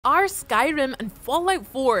Are Skyrim and Fallout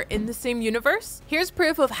 4 in the same universe? Here's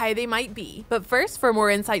proof of how they might be. But first, for more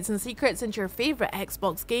insights and secrets into your favourite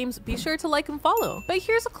Xbox games, be sure to like and follow. But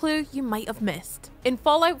here's a clue you might have missed. In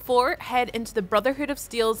Fallout 4, head into the Brotherhood of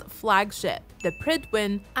Steel's flagship, the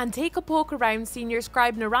Prydwen, and take a poke around Senior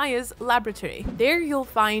Scribe Naraya's laboratory. There you'll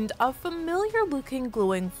find a familiar looking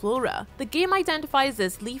glowing flora. The game identifies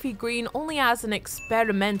this leafy green only as an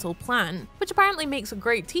experimental plant, which apparently makes a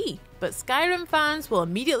great tea, but Skyrim fans will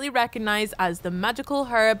immediately recognize as the magical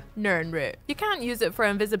herb Nirnroot. You can't use it for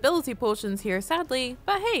invisibility potions here sadly,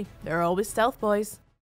 but hey, they're always stealth boys.